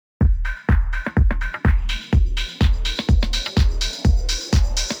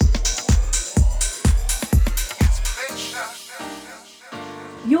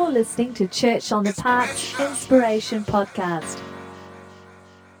You're listening to Church on the Parks Inspiration Podcast.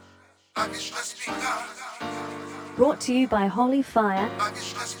 Brought to you by Holy Fire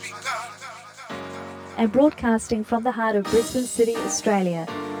and broadcasting from the heart of Brisbane City, Australia.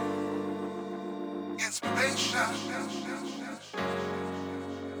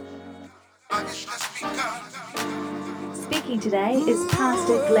 Speaking today is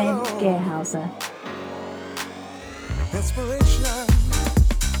Pastor Glenn Gerhauser. Inspiration.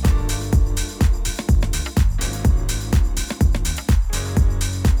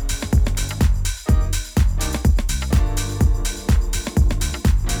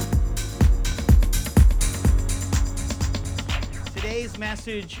 Today's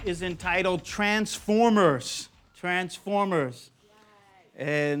message is entitled Transformers. Transformers.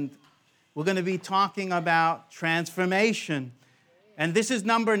 And we're going to be talking about transformation. And this is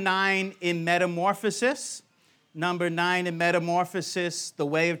number 9 in Metamorphosis. Number 9 in Metamorphosis, the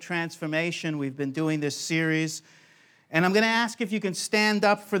way of transformation. We've been doing this series. And I'm going to ask if you can stand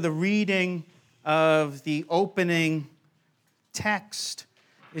up for the reading of the opening text.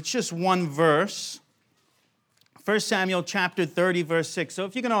 It's just one verse. 1 Samuel chapter 30, verse 6. So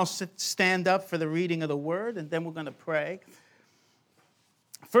if you can all stand up for the reading of the word, and then we're going to pray.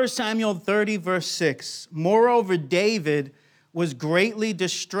 1 Samuel 30, verse 6. Moreover, David was greatly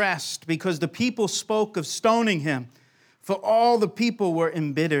distressed because the people spoke of stoning him, for all the people were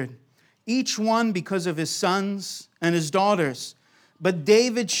embittered, each one because of his sons and his daughters. But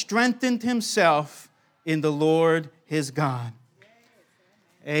David strengthened himself in the Lord his God.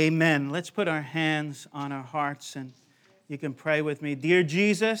 Amen. Let's put our hands on our hearts and you can pray with me. Dear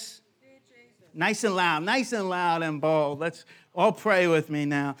Jesus, nice and loud and bold. Let's all pray with me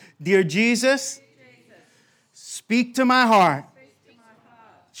now. Dear Jesus, speak to my heart.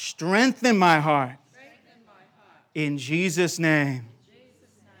 Strengthen my heart. In Jesus' name.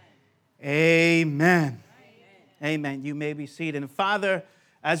 Amen. Amen. You may be seated. And Father,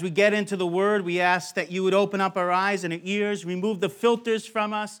 as we get into the word, we ask that you would open up our eyes and our ears, remove the filters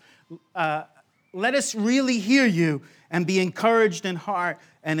from us. Let us really hear you and be encouraged in heart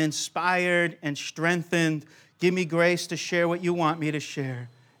and inspired and strengthened. Give me grace to share what you want me to share.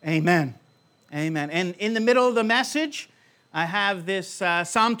 Amen. Amen. And in the middle of the message, I have this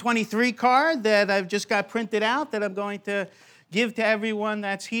Psalm 23 card that I've just got printed out that I'm going to give to everyone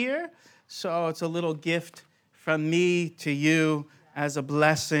that's here. So it's a little gift from me to you as a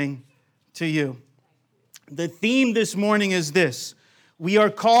blessing to you. The theme this morning is this: we are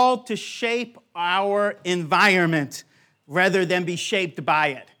called to shape our environment rather than be shaped by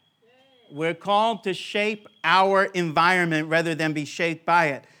it. We're called to shape our environment rather than be shaped by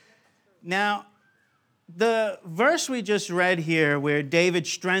it. Now, the verse we just read here, where David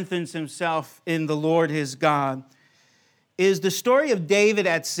strengthens himself in the Lord his God, is the story of David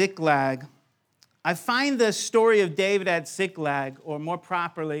at Ziklag. I find the story of David at Ziklag, or more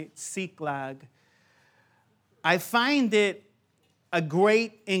properly, Ziklag, I find it a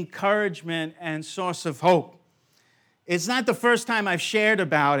great encouragement and source of hope. It's not the first time I've shared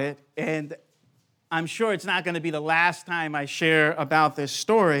about it, and I'm sure it's not going to be the last time I share about this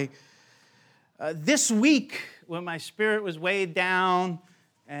story. This week, when my spirit was weighed down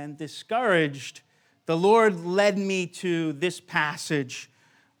and discouraged, the Lord led me to this passage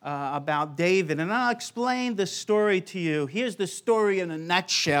about David. And I'll explain the story to you. Here's the story in a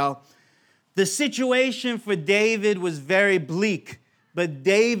nutshell. The situation for David was very bleak, but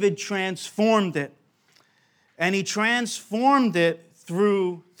David transformed it. And he transformed it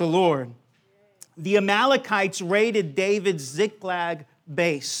through the Lord. The Amalekites raided David's Ziklag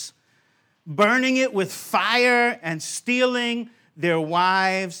base, burning it with fire and stealing their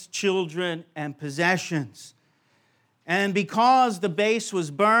wives, children, and possessions. And because the base was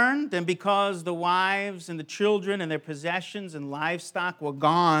burned, and because the wives and the children and their possessions and livestock were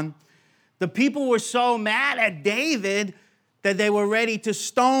gone, the people were so mad at David that they were ready to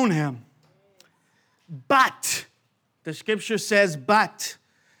stone him. But, the scripture says, but,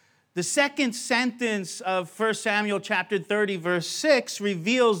 the second sentence of 1 Samuel chapter 30, verse 6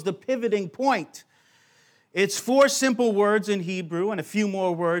 reveals the pivoting point. It's 4 simple words in Hebrew and a few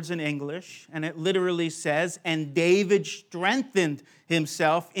more words in English, and it literally says, and David strengthened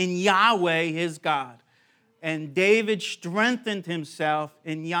himself in Yahweh his God. And David strengthened himself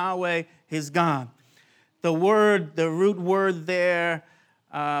in Yahweh his God. The root word there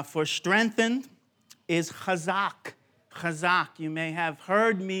for strengthened is chazak. Chazak. You may have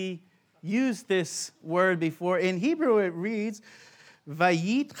heard me use this word before. In Hebrew it reads,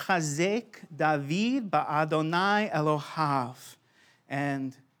 Vayit chazek David ba'Adonai Elohav.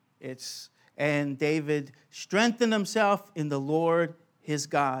 And David strengthened himself in the Lord his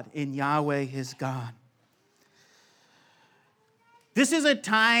God, in Yahweh his God. This is a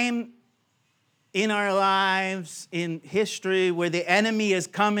time in our lives, in history, where the enemy is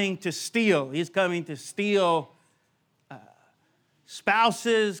coming to steal. He's coming to steal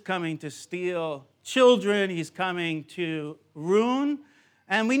spouses, coming to steal children. He's coming to ruin.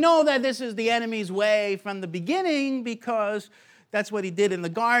 And we know that this is the enemy's way from the beginning because that's what he did in the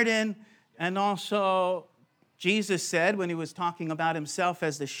garden. And also, Jesus said when he was talking about himself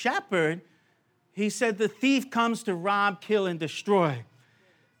as the shepherd, he said, the thief comes to rob, kill, and destroy.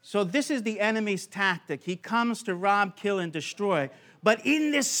 So this is the enemy's tactic. He comes to rob, kill, and destroy. But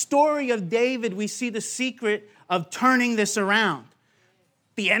in this story of David, we see the secret of turning this around.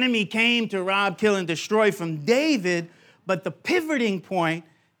 The enemy came to rob, kill, and destroy from David, but the pivoting point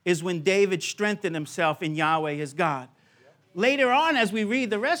is when David strengthened himself in Yahweh his God. Later on, as we read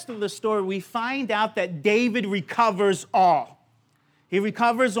the rest of the story, we find out that David recovers all. He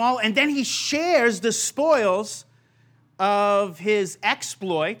recovers all, and then he shares the spoils of his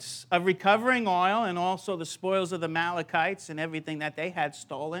exploits of recovering oil and also the spoils of the Amalekites and everything that they had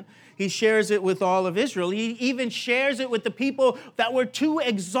stolen. He shares it with all of Israel. He even shares it with the people that were too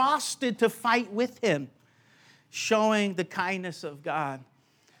exhausted to fight with him, showing the kindness of God.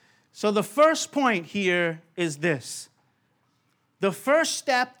 So the first point here is this. The first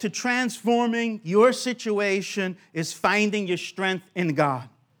step to transforming your situation is finding your strength in God.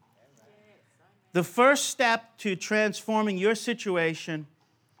 The first step to transforming your situation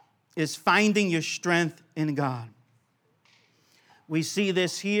is finding your strength in God. We see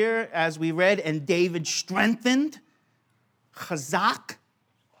this here as we read, and David strengthened, chazak.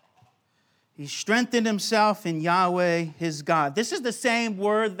 He strengthened himself in Yahweh his God. This is the same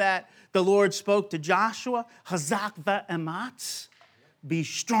word that the Lord spoke to Joshua, chazak va'ematz. Be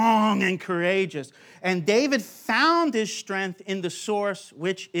strong and courageous. And David found his strength in the source,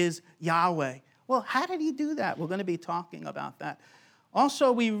 which is Yahweh. Well, how did he do that? We're going to be talking about that.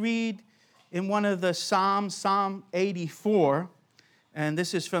 Also, we read in one of the Psalms, Psalm 84, and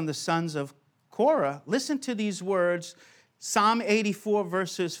this is from the sons of Korah. Listen to these words, Psalm 84,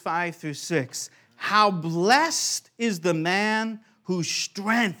 verses 5 through 6. How blessed is the man whose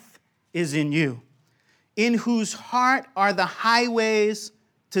strength is in you, in whose heart are the highways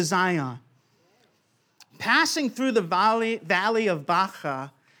to Zion. Passing through the valley of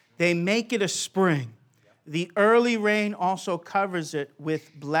Baca, they make it a spring. The early rain also covers it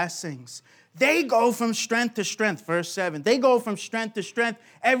with blessings. They go from strength to strength. Verse 7. They go from strength to strength.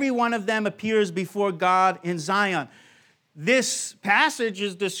 Every one of them appears before God in Zion. This passage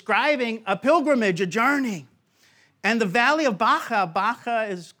is describing a pilgrimage, a journey. And the valley of Baca, Baca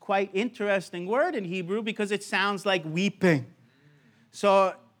is quite interesting word in Hebrew because it sounds like weeping.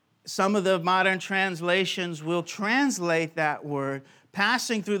 So some of the modern translations will translate that word.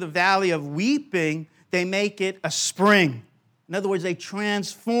 Passing through the valley of weeping, they make it a spring. In other words, they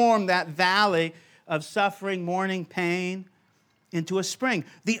transform that valley of suffering, mourning, pain into a spring.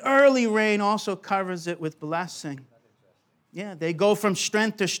 The early rain also covers it with blessing. Yeah, they go from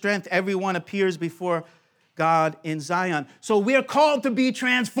strength to strength. Everyone appears before God in Zion. So we're called to be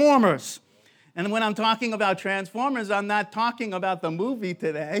transformers. And when I'm talking about transformers, I'm not talking about the movie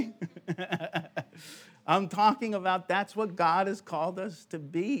today. I'm talking about that's what God has called us to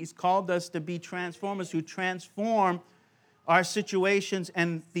be. He's called us to be transformers who transform our situations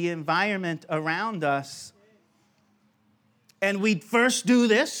and the environment around us. And we first do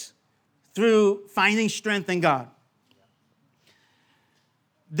this through finding strength in God.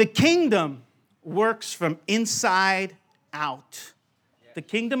 The kingdom works from inside out. The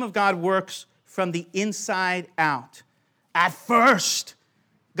kingdom of God works from the inside out. At first,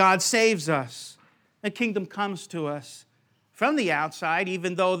 God saves us. The kingdom comes to us from the outside,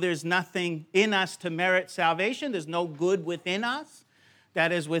 even though there's nothing in us to merit salvation. There's no good within us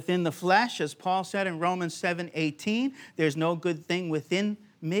that is within the flesh. As Paul said in Romans 7:18, there's no good thing within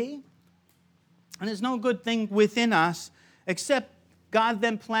me. And there's no good thing within us except God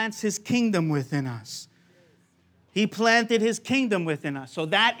then plants his kingdom within us. He planted his kingdom within us. So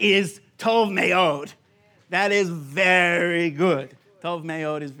that is Tov Meod. That is very good. Tov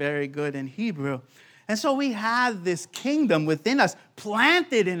Meod is very good in Hebrew. And so we have this kingdom within us,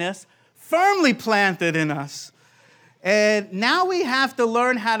 planted in us, firmly planted in us. And now we have to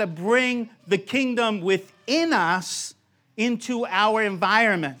learn how to bring the kingdom within us into our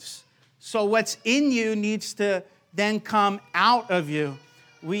environments. So what's in you needs to then come out of you.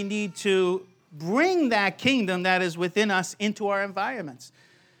 We need to bring that kingdom that is within us into our environments.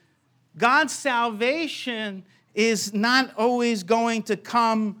 God's salvation is not always going to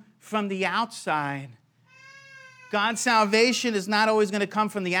come from the outside. God's salvation is not always going to come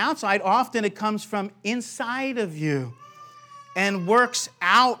from the outside. Often it comes from inside of you and works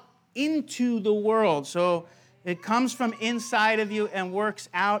out into the world. So it comes from inside of you and works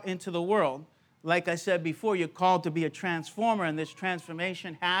out into the world. Like I said before, you're called to be a transformer, and this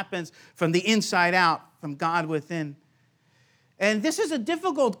transformation happens from the inside out, from God within. And this is a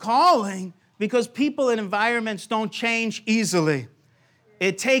difficult calling because people and environments don't change easily.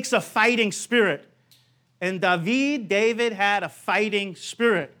 It takes a fighting spirit. And David had a fighting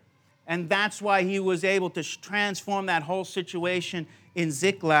spirit. And that's why he was able to transform that whole situation in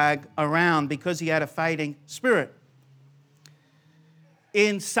Ziklag around, because he had a fighting spirit.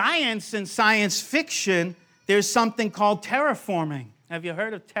 In science and science fiction, there's something called terraforming. Have you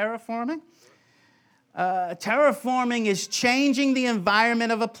heard of terraforming? Terraforming is changing the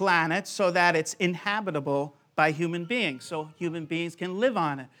environment of a planet so that it's inhabitable by human beings, so human beings can live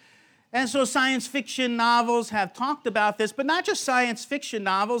on it. And so science fiction novels have talked about this, but not just science fiction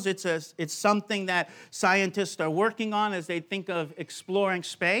novels. It's something that scientists are working on as they think of exploring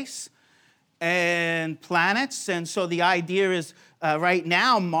space and planets. And so the idea is right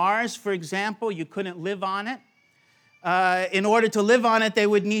now, Mars, for example, you couldn't live on it. In order to live on it, they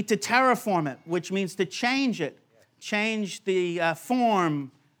would need to terraform it, which means to change it, change the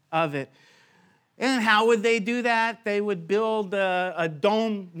form of it. And how would they do that? They would build a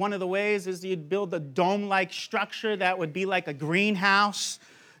dome. One of the ways is you'd build a dome-like structure that would be like a greenhouse.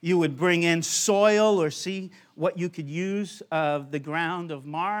 You would bring in soil or see what you could use of the ground of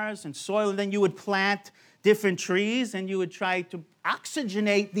Mars and soil. And then you would plant different trees and you would try to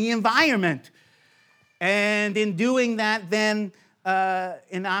oxygenate the environment. And in doing that, then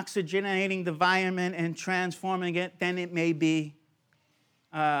in oxygenating the environment and transforming it, then it may be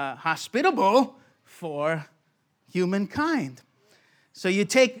hospitable for humankind. So you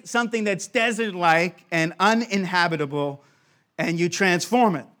take something that's desert-like and uninhabitable and you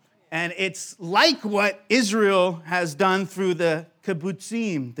transform it. And it's like what Israel has done through the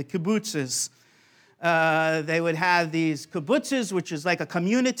kibbutzim, the kibbutzes. They would have these kibbutzes, which is like a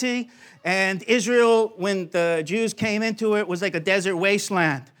community. And Israel, when the Jews came into it, was like a desert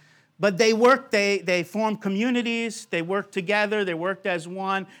wasteland. But they worked, they formed communities, they worked together, they worked as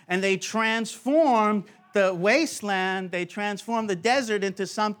one, and they transformed the wasteland, they transformed the desert into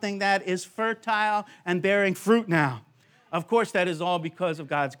something that is fertile and bearing fruit now. Of course, that is all because of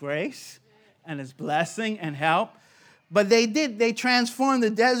God's grace and His blessing and help. But they transformed the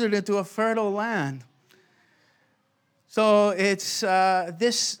desert into a fertile land. So it's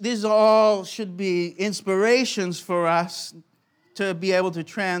this all should be inspirations for us to be able to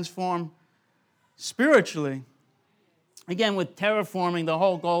transform spiritually. Again, with terraforming, the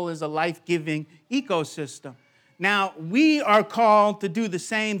whole goal is a life-giving ecosystem. Now, we are called to do the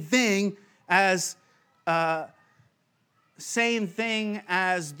same thing as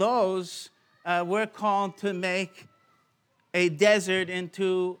those. We're called to make a desert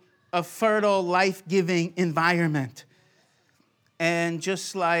into a fertile, life-giving environment. And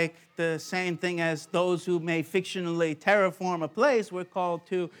just like the same thing as those who may fictionally terraform a place, we're called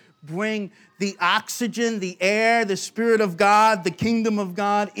to bring the oxygen, the air, the Spirit of God, the kingdom of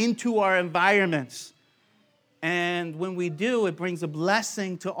God into our environments. And when we do, it brings a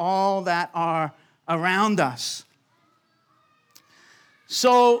blessing to all that are around us.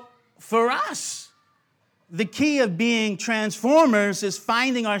 So for us, the key of being transformers is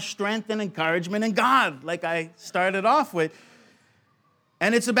finding our strength and encouragement in God, like I started off with.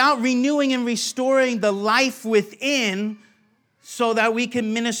 And it's about renewing and restoring the life within so that we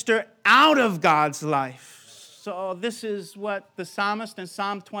can minister out of God's life. So this is what the psalmist in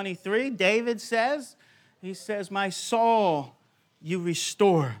Psalm 23, David says. He says, "My soul, you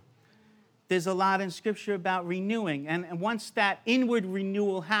restore." There's a lot in Scripture about renewing. And once that inward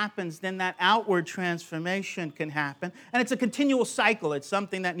renewal happens, then that outward transformation can happen. And it's a continual cycle. It's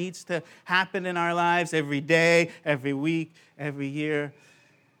something that needs to happen in our lives every day, every week, every year.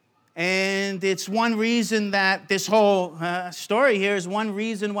 And it's one reason that this whole story here is one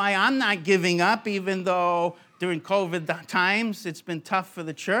reason why I'm not giving up, even though during COVID times it's been tough for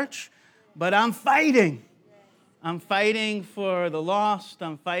the church. But I'm fighting. I'm fighting for the lost.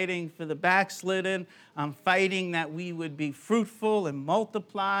 I'm fighting for the backslidden. I'm fighting that we would be fruitful and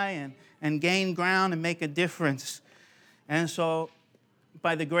multiply and gain ground and make a difference. And so,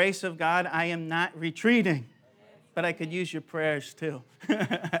 by the grace of God, I am not retreating. But I could use your prayers too.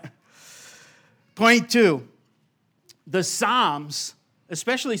 Point 2, the Psalms,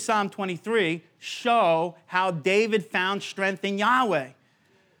 especially Psalm 23, show how David found strength in Yahweh.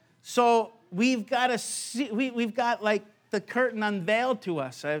 So we've got to see, we've got like the curtain unveiled to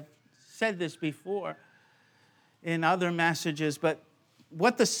us. I've said this before. in other messages, but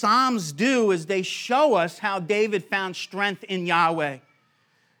what the Psalms do is they show us how David found strength in Yahweh.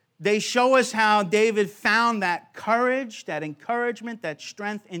 They show us how David found that courage, that encouragement, that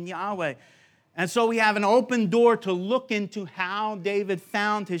strength in Yahweh. And so we have an open door to look into how David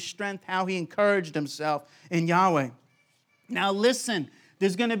found his strength, how he encouraged himself in Yahweh. Now listen,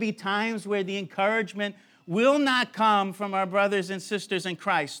 there's going to be times where the encouragement will not come from our brothers and sisters in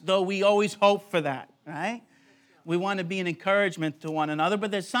Christ, though we always hope for that, right? We want to be an encouragement to one another, but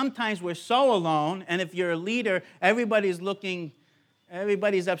there's sometimes we're so alone, and if you're a leader, everybody's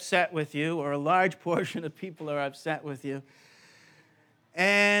upset with you, or a large portion of people are upset with you.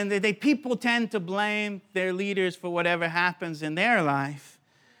 And people tend to blame their leaders for whatever happens in their life.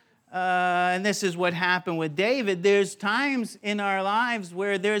 And this is what happened with David. There's times in our lives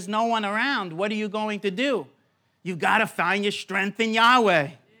where there's no one around. What are you going to do? You've got to find your strength in Yahweh.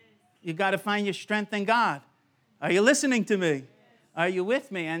 You've got to find your strength in God. Are you listening to me? Are you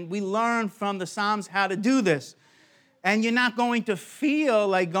with me? And we learn from the Psalms how to do this. And you're not going to feel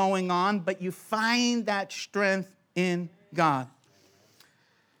like going on, but you find that strength in God.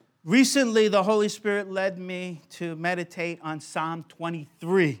 Recently, the Holy Spirit led me to meditate on Psalm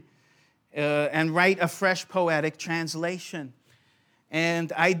 23 and write a fresh poetic translation.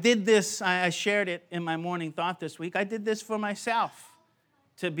 And I did this, I shared it in my morning thought this week. I did this for myself,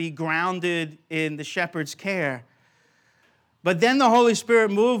 to be grounded in the shepherd's care. But then the Holy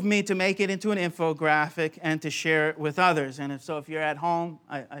Spirit moved me to make it into an infographic and to share it with others. And so if you're at home,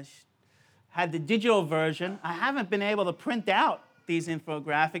 I had the digital version. I haven't been able to print out these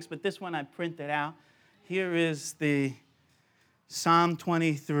infographics, but this one I printed out. Here is the Psalm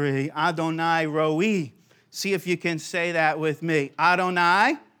 23, Adonai Roi. See if you can say that with me.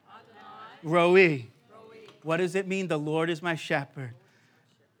 Adonai, Roi. What does it mean? The Lord is my shepherd.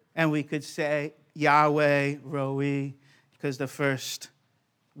 And we could say Yahweh Roi, because the first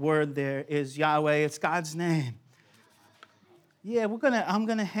word there is Yahweh. It's God's name. Yeah, I'm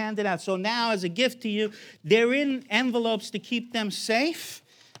gonna hand it out. So now, as a gift to you, they're in envelopes to keep them safe.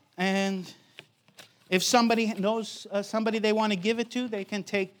 And if somebody knows somebody they want to give it to, they can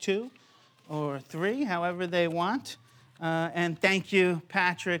take 2 or 3, however they want. And thank you,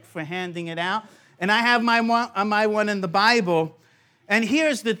 Patrick, for handing it out. And I have my one in the Bible. And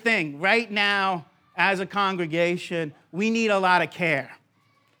here's the thing. Right now, as a congregation, we need a lot of care.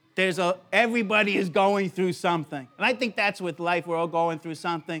 Everybody is going through something. And I think that's with life. We're all going through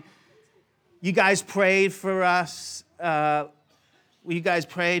something. You guys prayed for us. You guys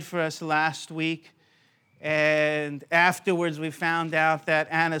prayed for us last week. And afterwards, we found out that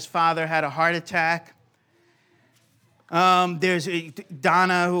Anna's father had a heart attack. There's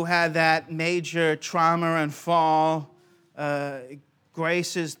Donna, who had that major trauma and fall.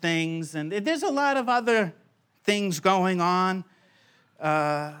 Grace's things. And there's a lot of other things going on.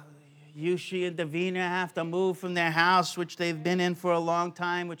 Yushi and Davina have to move from their house, which they've been in for a long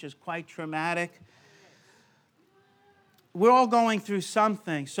time, which is quite traumatic. We're all going through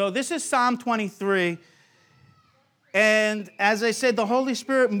something. So this is Psalm 23. And as I said, the Holy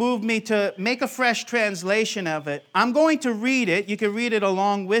Spirit moved me to make a fresh translation of it. I'm going to read it. You can read it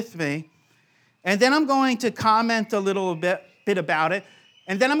along with me. And then I'm going to comment a little bit about it.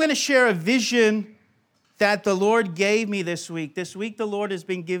 And then I'm going to share a vision that the Lord gave me this week. This week, the Lord has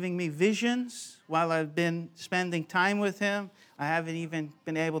been giving me visions while I've been spending time with Him. I haven't even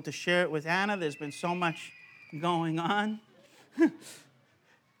been able to share it with Anna. There's been so much going on.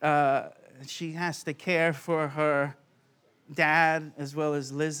 She has to care for her dad as well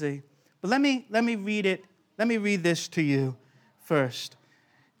as Lizzie. But let me read it. Let me read this to you first.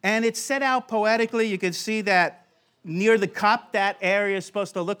 And it's set out poetically. You can see that near the cup, that area is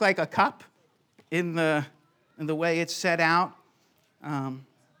supposed to look like a cup in the way it's set out.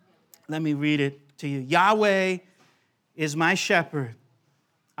 Let me read it to you. Yahweh is my shepherd.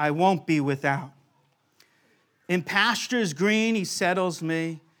 I won't be without. In pastures green, He settles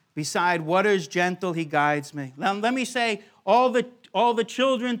me. Beside waters gentle, He guides me. Now, let me say, all the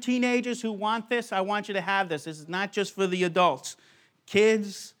children, teenagers who want this, I want you to have this. This is not just for the adults.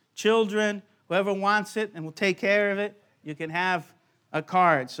 Kids, children, whoever wants it and will take care of it, you can have a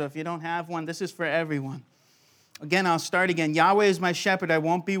card. So if you don't have one, this is for everyone. Again, I'll start again. Yahweh is my shepherd, I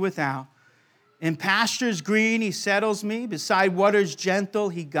won't be without. In pastures green, He settles me. Beside waters gentle,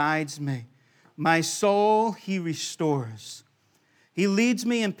 He guides me. My soul He restores. He leads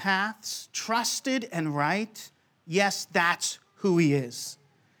me in paths trusted and right. Yes, that's who He is.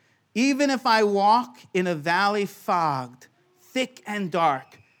 Even if I walk in a valley fogged, thick and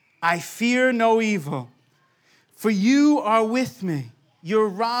dark, I fear no evil. For You are with me. Your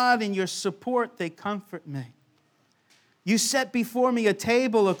rod and Your support, they comfort me. You set before me a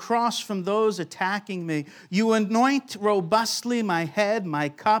table across from those attacking me. You anoint robustly my head, my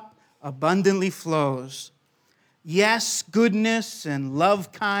cup abundantly flows. Yes, goodness and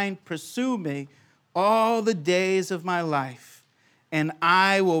love kind pursue me all the days of my life, and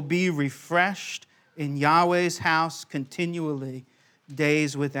I will be refreshed in Yahweh's house continually,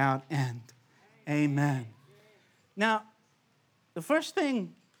 days without end. Amen. Now, the first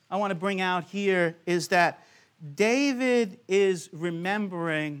thing I want to bring out here is that David is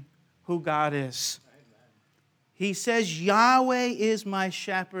remembering who God is. He says, Yahweh is my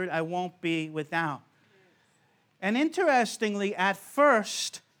shepherd, I won't be without. And interestingly, at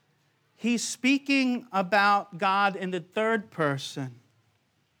first, he's speaking about God in the third person.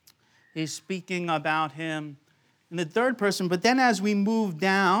 He's speaking about him in the third person, but then as we move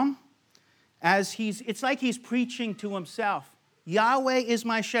down, it's like he's preaching to himself. Yahweh is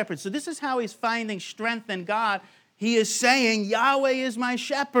my shepherd. So this is how he's finding strength in God. He is saying, Yahweh is my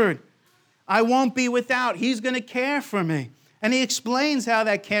shepherd. I won't be without. He's going to care for me. And he explains how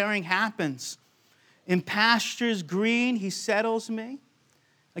that caring happens. In pastures green, he settles me.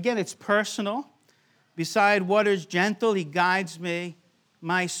 Again, it's personal. Beside waters gentle, he guides me.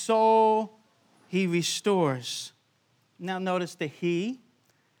 My soul, he restores. Now notice the he.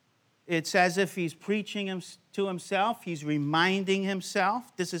 It's as if he's preaching to himself. He's reminding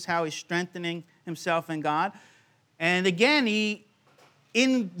himself. This is how he's strengthening himself in God. And again,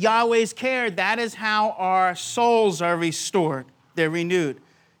 in Yahweh's care, that is how our souls are restored. They're renewed.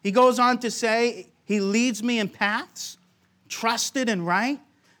 He goes on to say, he leads me in paths, trusted and right.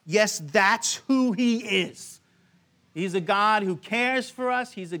 Yes, that's who he is. He's a God who cares for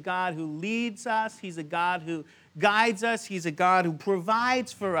us. He's a God who leads us. He's a God who guides us. He's a God who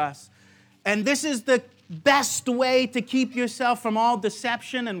provides for us. And this is the best way to keep yourself from all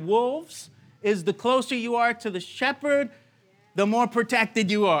deception and wolves, is the closer you are to the shepherd, the more protected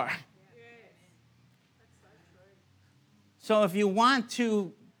you are. So if you want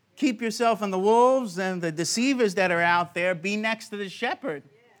to keep yourself from the wolves and the deceivers that are out there, be next to the shepherd,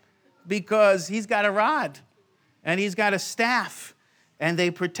 because he's got a rod and he's got a staff and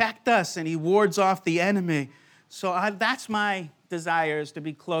they protect us and he wards off the enemy. So that's my desire, is to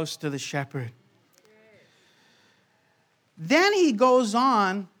be close to the shepherd. Then he goes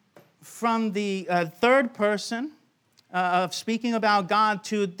on from the third person of speaking about God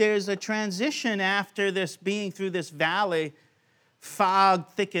to, there's a transition after this, being through this valley, fog,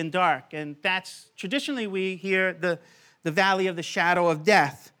 thick and dark. And that's, traditionally we hear the valley of the shadow of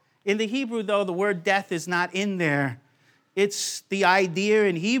death. In the Hebrew, though, the word death is not in there. It's, the idea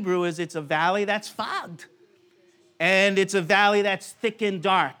in Hebrew is it's a valley that's fogged. And it's a valley that's thick and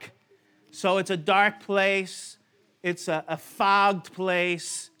dark. So it's a dark place. It's a fogged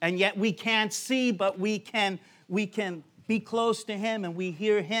place. And yet we can't see, but we can be close to him, and we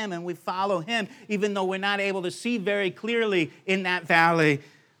hear him, and we follow him, even though we're not able to see very clearly in that valley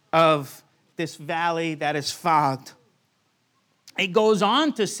of this valley that is fogged. It goes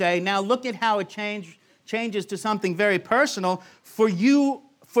on to say, now look at how it changes to something very personal. For you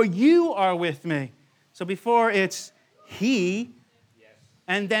are with me. So before it's he,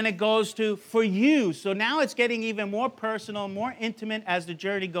 and then it goes to for you. So now it's getting even more personal, more intimate as the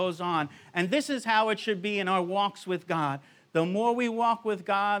journey goes on. And this is how it should be in our walks with God. The more we walk with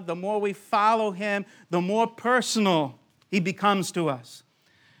God, the more we follow him, the more personal he becomes to us.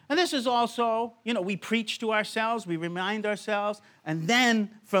 And this is also, we preach to ourselves, we remind ourselves, and then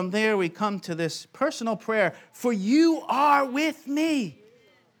from there we come to this personal prayer. For you are with me.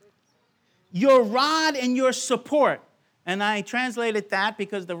 Your rod and your support. And I translated that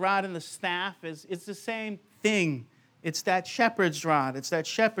because the rod and the staff it's the same thing. It's that shepherd's rod. It's that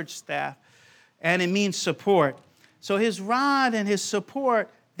shepherd's staff. And it means support. So his rod and his support,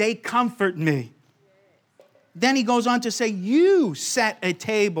 they comfort me. Then he goes on to say, you set a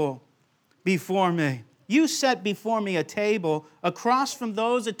table before me. You set before me a table across from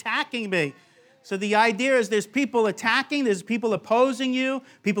those attacking me. So the idea is there's people attacking, there's people opposing you,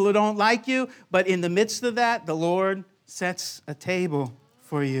 people who don't like you, but in the midst of that, the Lord sets a table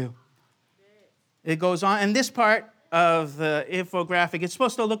for you. It goes on, and this part of the infographic, it's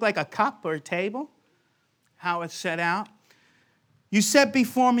supposed to look like a cup or a table, how it's set out. You set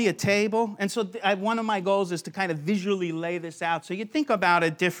before me a table, and so one of my goals is to kind of visually lay this out so you think about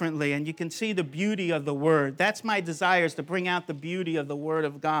it differently and you can see the beauty of the Word. That's my desire, is to bring out the beauty of the Word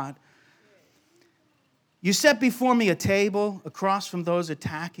of God. You set before me a table across from those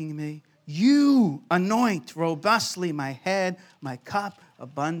attacking me. You anoint robustly my head, my cup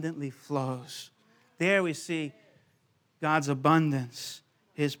abundantly flows. There we see God's abundance,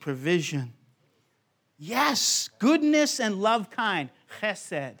 his provision. Yes, goodness and love kind,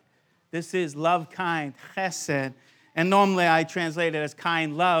 chesed. This is love kind, chesed. And normally I translate it as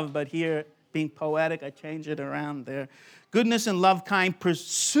kind love, but here, being poetic, I change it around there. Goodness and love kind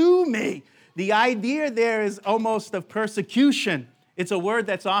pursue me. The idea there is almost of persecution. It's a word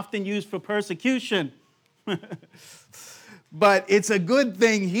that's often used for persecution. But it's a good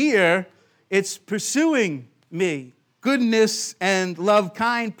thing here. It's pursuing me. Goodness and love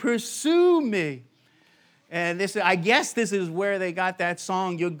kind pursue me. And this, I guess this is where they got that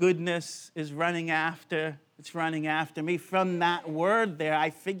song, your goodness is running after, it's running after me. From that word there, I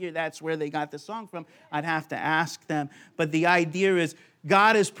figure that's where they got the song from. I'd have to ask them. But the idea is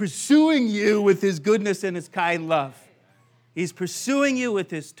God is pursuing you with his goodness and his kind love. He's pursuing you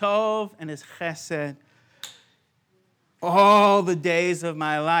with his tov and his chesed all the days of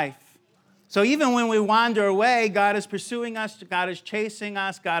my life. So even when we wander away, God is pursuing us, God is chasing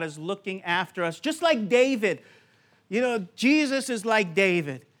us, God is looking after us, just like David. You know, Jesus is like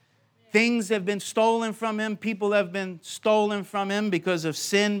David. Things have been stolen from him, people have been stolen from him because of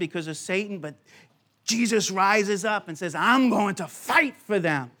sin, because of Satan, but Jesus rises up and says, I'm going to fight for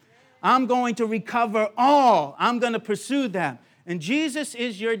them. I'm going to recover all. I'm going to pursue them. And Jesus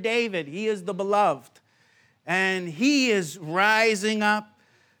is your David. He is the beloved. And he is rising up.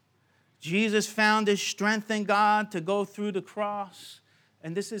 Jesus found his strength in God to go through the cross.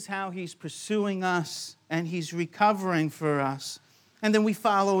 And this is how he's pursuing us and he's recovering for us. And then we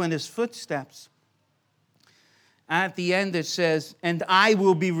follow in his footsteps. At the end it says, and I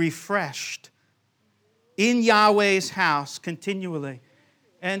will be refreshed in Yahweh's house continually.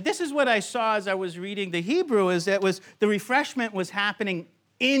 And this is what I saw as I was reading the Hebrew, is that the refreshment was happening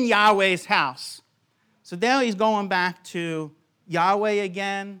in Yahweh's house. So now he's going back to Yahweh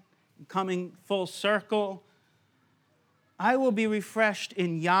again, coming full circle. I will be refreshed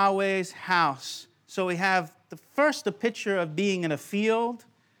in Yahweh's house. So we have the picture of being in a field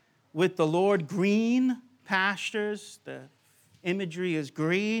with the Lord, green pastures. The imagery is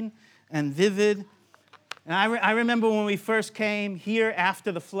green and vivid. And I remember when we first came here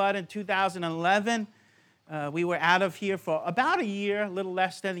after the flood in 2011, we were out of here for about a year, a little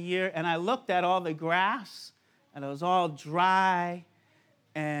less than a year, and I looked at all the grass, and it was all dry,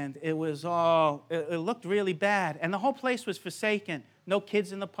 and it looked really bad. And the whole place was forsaken. No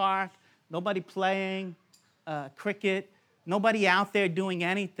kids in the park, nobody playing cricket, nobody out there doing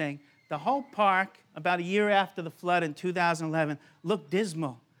anything. The whole park, about a year after the flood in 2011, looked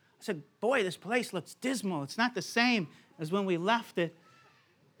dismal. I said, boy, this place looks dismal. It's not the same as when we left it.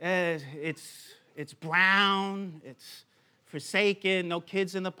 It's brown, it's forsaken, no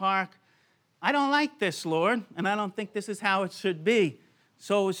kids in the park. I don't like this, Lord, and I don't think this is how it should be.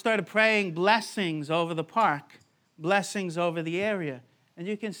 So we started praying blessings over the park, blessings over the area. And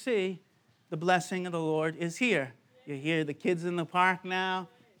you can see the blessing of the Lord is here. You hear the kids in the park now.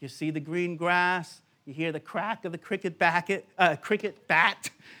 You see the green grass. You hear the crack of the cricket bat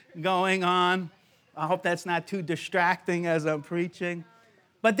going on. I hope that's not too distracting as I'm preaching.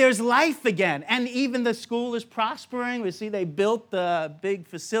 But there's life again. And even the school is prospering. We see they built the big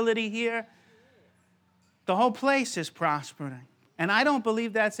facility here. The whole place is prospering. And I don't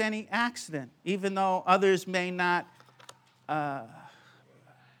believe that's any accident, even though others may not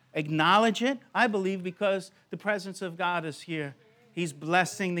acknowledge it. I believe because the presence of God is here. He's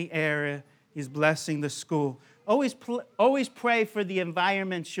blessing the area. He's blessing the school. Always pray for the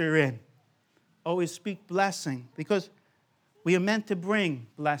environments you're in. Always speak blessing, because we are meant to bring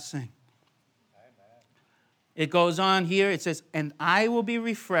blessing. Amen. It goes on here. It says, and I will be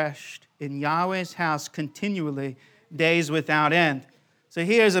refreshed in Yahweh's house continually, days without end. So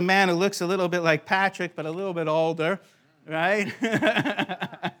here's a man who looks a little bit like Patrick, but a little bit older, right?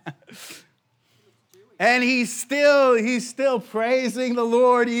 And he's still praising the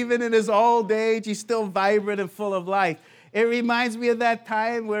Lord even in his old age. He's still vibrant and full of life. It reminds me of that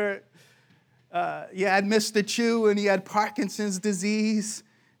time where you had Mr. Chu and he had Parkinson's disease,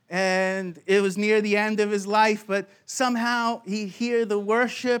 and it was near the end of his life, but somehow he hear the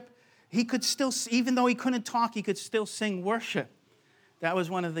worship. He could still, even though he couldn't talk, he could still sing worship. That was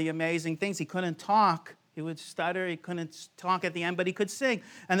one of the amazing things. He couldn't talk. He would stutter. He couldn't talk at the end, but he could sing.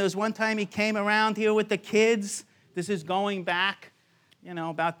 And there was one time he came around here with the kids. This is going back,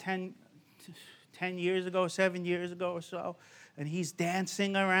 about 10 years ago, 7 years ago or so. And he's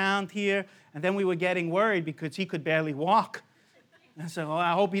dancing around here. And then we were getting worried because he could barely walk. And I said,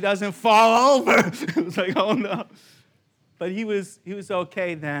 I hope he doesn't fall over. It was like, oh, no. But he was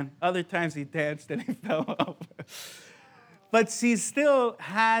okay then. Other times he danced and he fell over. But he still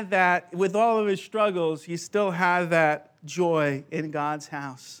had that, with all of his struggles, he still had that joy in God's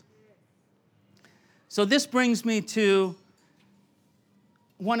house. So this brings me to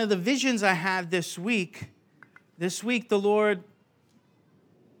one of the visions I had this week. This week, the Lord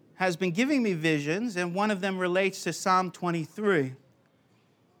has been giving me visions, and one of them relates to Psalm 23.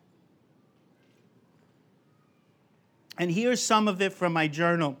 And here's some of it from my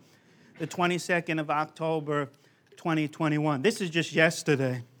journal, the 22nd of October, 2021. This is just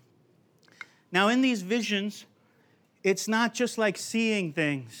yesterday. Now, in these visions, it's not just like seeing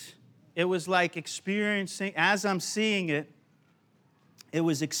things. It was like experiencing, as I'm seeing it, it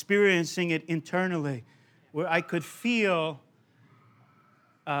was experiencing it internally, where I could feel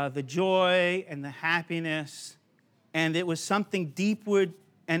the joy and the happiness, and it was something deepward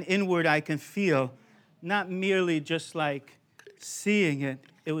and inward I can feel, not merely just like seeing it.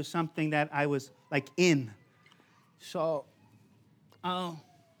 It was something that I was like in. So I'll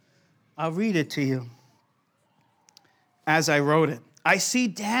read it to you as I wrote it. I see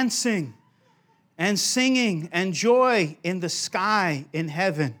dancing and singing and joy in the sky in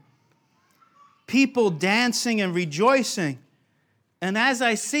heaven. People dancing and rejoicing. And as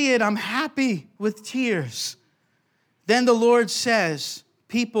I see it, I'm happy with tears. Then the Lord says,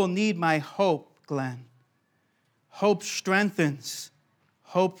 people need my hope, Glenn. Hope strengthens.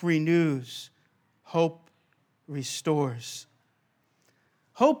 Hope renews. Hope restores.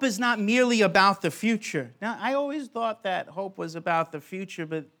 Hope is not merely about the future. Now, I always thought that hope was about the future,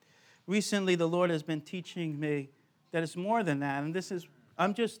 but recently the Lord has been teaching me that it's more than that. And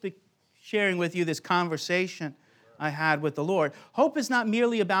I'm just sharing with you this conversation I had with the Lord. Hope is not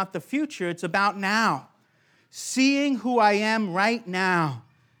merely about the future, it's about now. Seeing who I am right now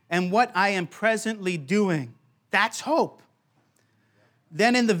and what I am presently doing. That's hope.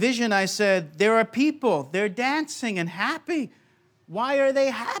 Then in the vision I said, there are people, they're dancing and happy. Why are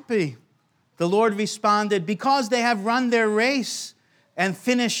they happy? The Lord responded, because they have run their race and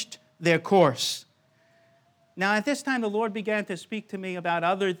finished their course. Now, at this time, the Lord began to speak to me about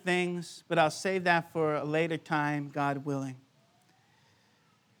other things, but I'll save that for a later time, God willing.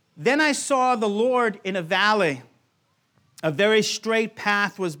 Then I saw the Lord in a valley. A very straight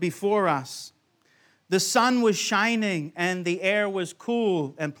path was before us. The sun was shining, and the air was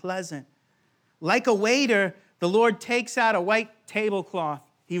cool and pleasant. Like a waiter, the Lord takes out a white tablecloth.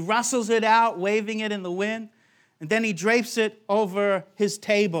 He rustles it out, waving it in the wind, and then he drapes it over his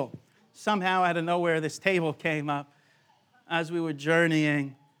table. Somehow, out of nowhere, this table came up as we were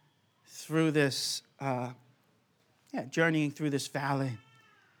journeying through this valley.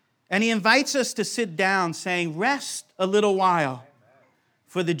 And he invites us to sit down, saying, rest a little while,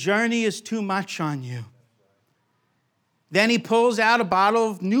 for the journey is too much on you. Then he pulls out a bottle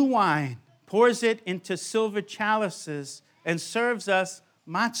of new wine, pours it into silver chalices, and serves us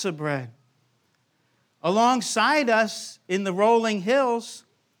matzah bread. Alongside us in the rolling hills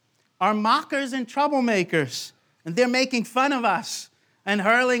are mockers and troublemakers, and they're making fun of us and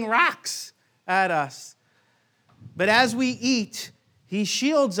hurling rocks at us. But as we eat, he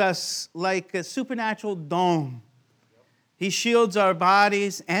shields us like a supernatural dome. He shields our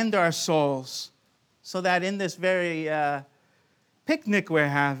bodies and our souls so that in this very picnic we're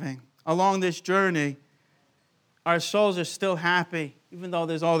having along this journey, our souls are still happy, even though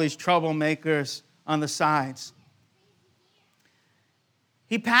there's all these troublemakers on the sides.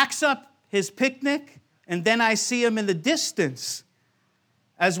 He packs up his picnic, and then I see him in the distance,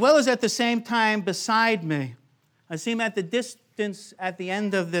 as well as at the same time beside me. I see him at the distance at the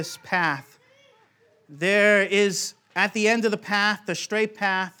end of this path. There is, at the end of the path, the straight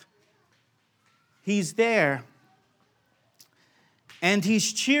path, he's there. And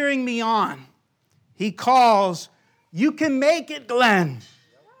he's cheering me on. He calls, you can make it, Glenn.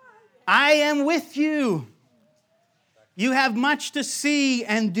 I am with you. You have much to see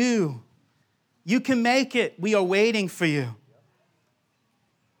and do. You can make it. We are waiting for you.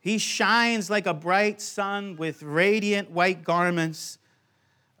 He shines like a bright sun with radiant white garments.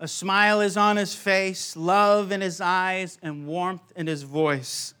 A smile is on his face, love in his eyes, and warmth in his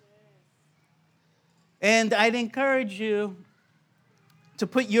voice. And I'd encourage you to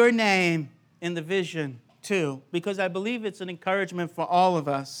put your name in the vision too, because I believe it's an encouragement for all of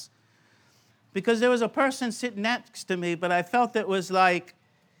us. Because there was a person sitting next to me, but I felt it was like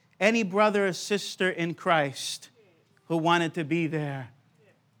any brother or sister in Christ who wanted to be there.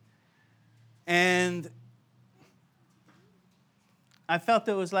 And I felt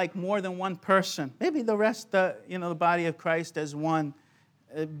it was like more than one person. Maybe the rest, the body of Christ as one,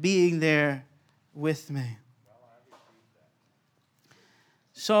 being there with me.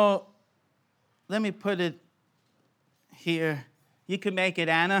 So let me put it here. You can make it,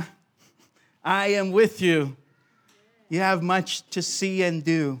 Anna. I am with you. You have much to see and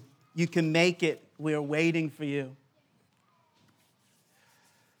do. You can make it. we are waiting for you.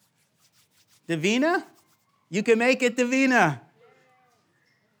 Davina, you can make it, Davina.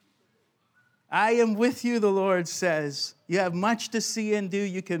 I am with you, the Lord says. You have much to see and do.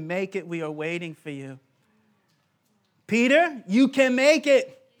 You can make it. We are waiting for you. Peter, you can make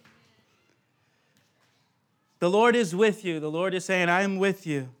it. The Lord is with you. The Lord is saying, I am with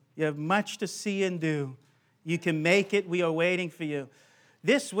you. You have much to see and do. You can make it. We are waiting for you.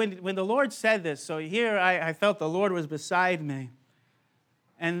 This, when the Lord said this, so here I felt the Lord was beside me.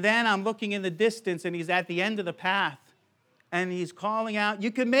 And then I'm looking in the distance, and he's at the end of the path. And he's calling out,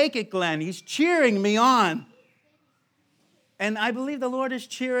 you can make it, Glenn. He's cheering me on. And I believe the Lord is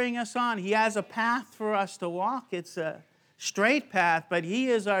cheering us on. He has a path for us to walk. It's a straight path, but he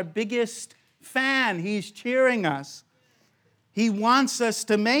is our biggest fan. He's cheering us. He wants us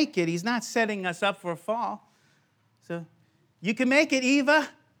to make it. He's not setting us up for a fall. So, you can make it, Eva.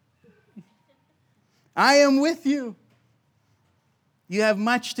 I am with you. You have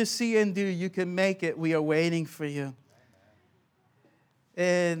much to see and do. You can make it. We are waiting for you.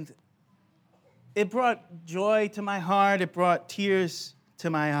 And it brought joy to my heart. It brought tears to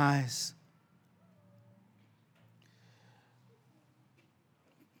my eyes.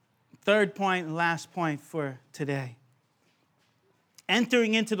 Third point and last point for today.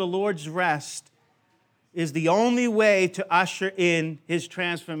 Entering into the Lord's rest is the only way to usher in his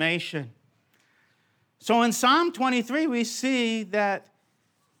transformation. So in Psalm 23, we see that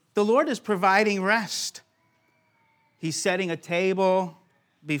the Lord is providing rest. He's setting a table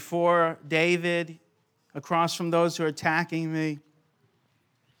before David across from those who are attacking me.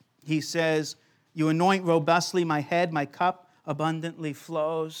 He says, you anoint robustly my head, my cup abundantly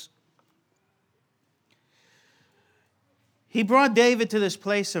flows. He brought David to this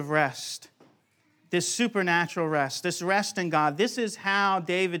place of rest, this supernatural rest, this rest in God. This is how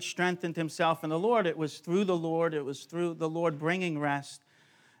David strengthened himself in the Lord. It was through the Lord. It was through the Lord bringing rest.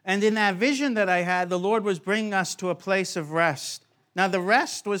 And in that vision that I had, the Lord was bringing us to a place of rest. Now, the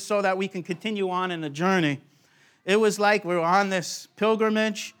rest was so that we can continue on in the journey. It was like we were on this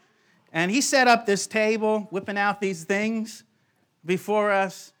pilgrimage, and he set up this table, whipping out these things before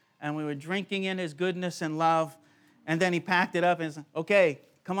us, and we were drinking in his goodness and love. And then he packed it up and said, okay,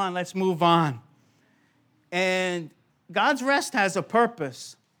 come on, let's move on. And God's rest has a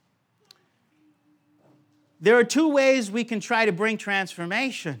purpose. There are two ways we can try to bring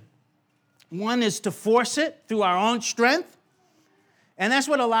transformation. One is to force it through our own strength, and that's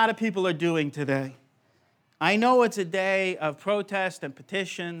what a lot of people are doing today. I know it's a day of protest and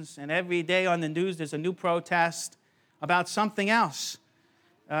petitions, and every day on the news there's a new protest about something else.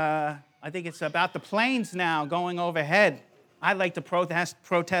 I think it's about the planes now going overhead. I'd like to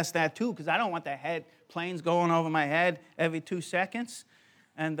protest that too, because I don't want the planes going over my head every 2 seconds.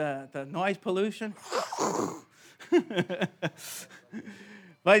 And the noise pollution.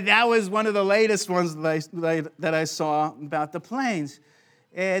 But that was one of the latest ones that I saw about the planes.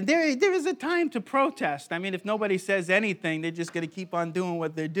 And there is a time to protest. I mean, if nobody says anything, they're just going to keep on doing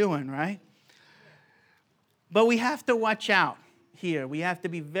what they're doing, right? But we have to watch out here. We have to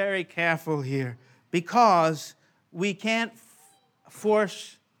be very careful here, because we can't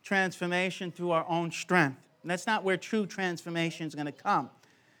force transformation through our own strength. And that's not where true transformation is going to come.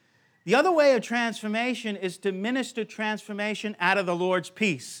 The other way of transformation is to minister transformation out of the Lord's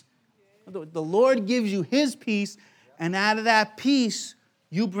peace. The Lord gives you his peace, and out of that peace,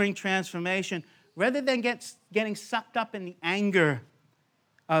 you bring transformation, rather than getting sucked up in the anger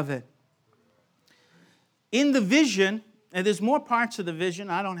of it. In the vision, and there's more parts of the vision,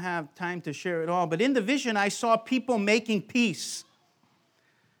 I don't have time to share it all, but in the vision, I saw people making peace.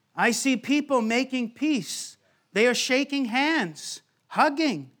 I see people making peace. They are shaking hands,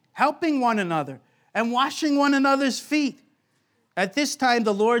 hugging, helping one another, and washing one another's feet. At this time,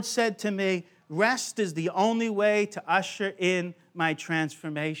 the Lord said to me, rest is the only way to usher in my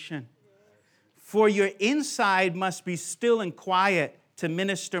transformation. For your inside must be still and quiet to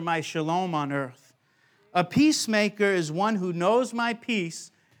minister my shalom on earth. A peacemaker is one who knows my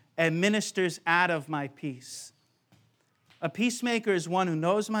peace and ministers out of my peace. A peacemaker is one who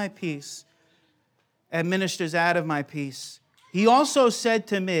knows my peace and ministers out of my peace. He also said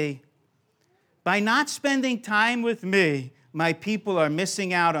to me, by not spending time with me, my people are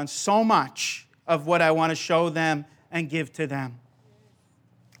missing out on so much of what I want to show them and give to them.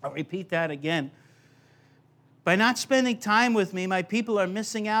 I'll repeat that again. By not spending time with me, my people are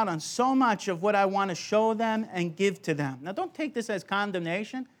missing out on so much of what I want to show them and give to them. Now, don't take this as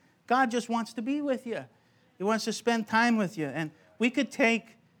condemnation. God just wants to be with you. He wants to spend time with you. And we could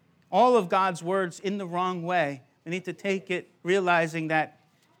take all of God's words in the wrong way. We need to take it realizing that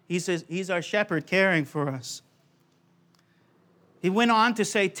He says he's our shepherd caring for us. He went on to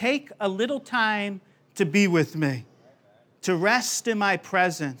say, take a little time to be with me, to rest in my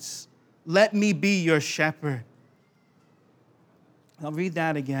presence. Let me be your shepherd. I'll read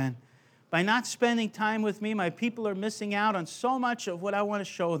that again. By not spending time with me, my people are missing out on so much of what I want to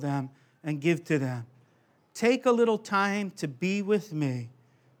show them and give to them. Take a little time to be with me,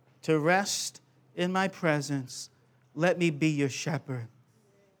 to rest in my presence. Let me be your shepherd.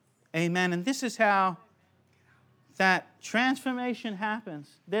 Amen. And this is how that transformation happens.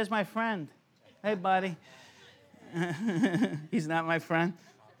 There's my friend. Hey, buddy. He's not my friend.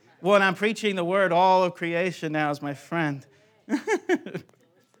 When I'm preaching the word, all of creation now is my friend.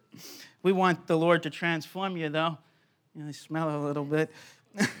 We want the Lord to transform you, though. You smell a little bit.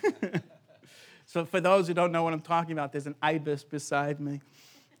 So for those who don't know what I'm talking about, there's an ibis beside me.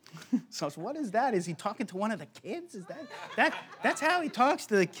 So what is that? Is he talking to one of the kids? Is that's how he talks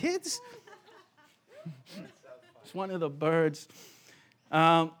to the kids? It's one of the birds.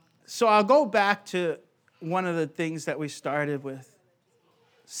 So I'll go back to one of the things that we started with.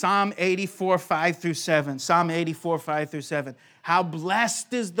 Psalm 84, 5 through 7. Psalm 84, 5 through 7. How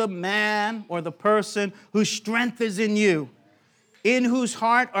blessed is the man or the person whose strength is in you, in whose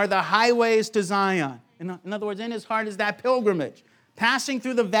heart are the highways to Zion. In other words, in his heart is that pilgrimage. Passing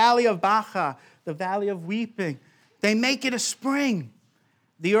through the valley of Baca, the valley of weeping. They make it a spring.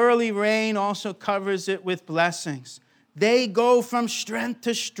 The early rain also covers it with blessings. They go from strength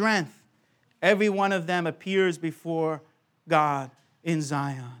to strength. Every one of them appears before God in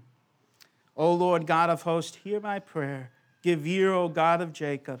Zion. O Lord God of hosts, hear my prayer. Give ear, O God of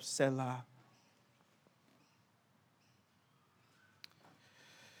Jacob, Selah.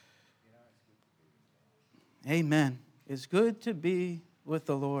 Amen. It's good to be with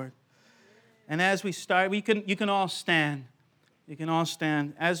the Lord. And as we start, you can all stand. You can all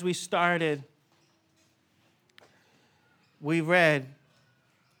stand. As we started, we read,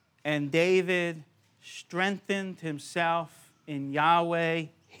 and David strengthened himself in Yahweh,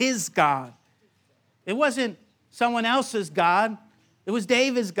 his God. It wasn't someone else's God. It was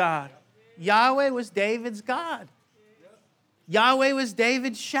David's God. Yahweh was David's God. Yahweh was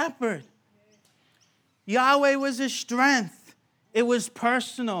David's shepherd. Yahweh was his strength. It was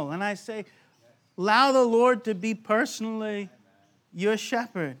personal. And I say, allow the Lord to be personally your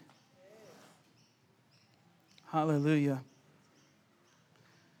shepherd. Hallelujah.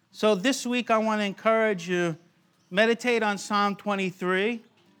 So this week I want to encourage you, meditate on Psalm 23.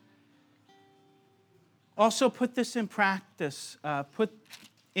 Also put this in practice. Put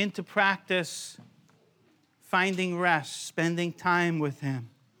into practice finding rest, spending time with him.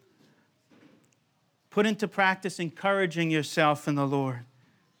 Put into practice encouraging yourself in the Lord.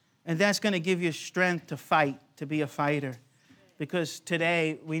 And that's going to give you strength to fight, to be a fighter. Because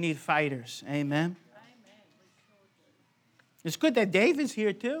today we need fighters. Amen? It's good that David's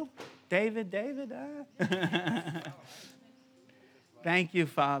here too. David. Thank you,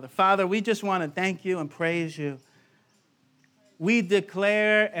 Father. Father, we just want to thank you and praise you. We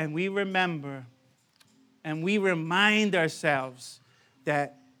declare and we remember and we remind ourselves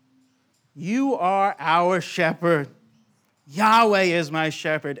that you are our shepherd. Yahweh is my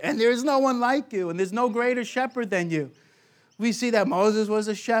shepherd, and there is no one like you, and there's no greater shepherd than you. We see that Moses was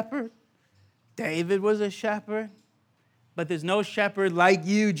a shepherd. David was a shepherd. But there's no shepherd like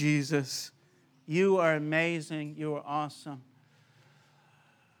you, Jesus. You are amazing. You are awesome.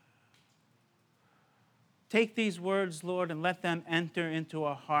 Take these words, Lord, and let them enter into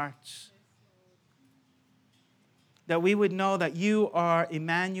our hearts. That we would know that you are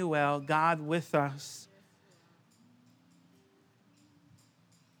Emmanuel, God with us.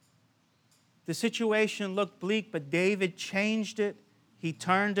 The situation looked bleak, but David changed it. He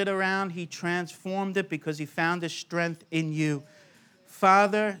turned it around. He transformed it because he found his strength in you.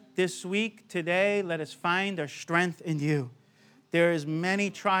 Father, this week, today, let us find our strength in you. There is many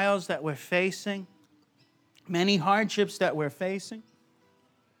trials that we're facing, many hardships that we're facing.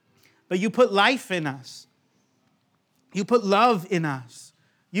 But you put life in us. You put love in us.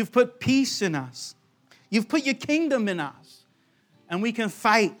 You've put peace in us. You've put your kingdom in us. And we can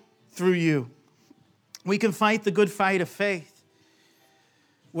fight through you. We can fight the good fight of faith.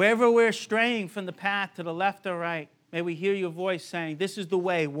 Wherever we're straying from the path to the left or right, may we hear your voice saying, this is the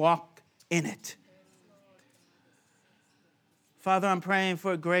way, walk in it. Father, I'm praying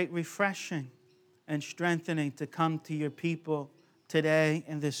for a great refreshing and strengthening to come to your people today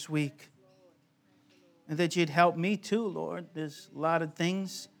and this week. And that you'd help me too, Lord. There's a lot of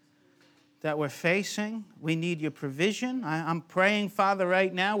things that we're facing. We need your provision. I'm praying, Father,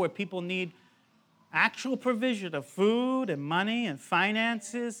 right now where people need actual provision of food and money and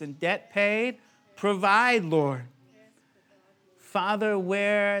finances and debt paid. Provide, Lord. Father,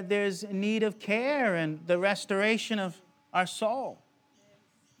 where there's need of care and the restoration of our soul.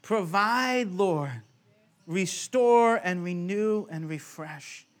 Provide, Lord. Restore and renew and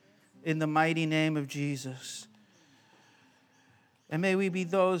refresh in the mighty name of Jesus. And may we be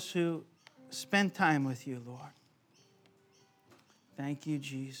those who spend time with you, Lord. Thank you,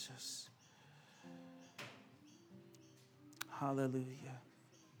 Jesus. Hallelujah.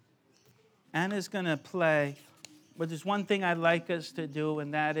 Anna's going to play, but there's one thing I'd like us to do,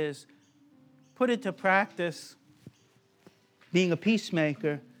 and that is put into practice being a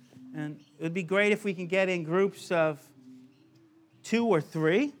peacemaker. And it would be great if we can get in groups of 2 or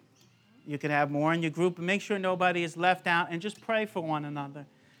 3. You can have more in your group, and make sure nobody is left out, and just pray for one another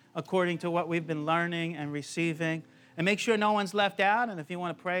according to what we've been learning and receiving. And make sure no one's left out, and if you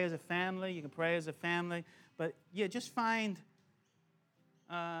want to pray as a family, you can pray as a family. But yeah, just find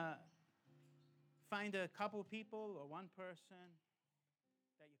a couple people or one person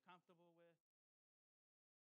that you're comfortable with.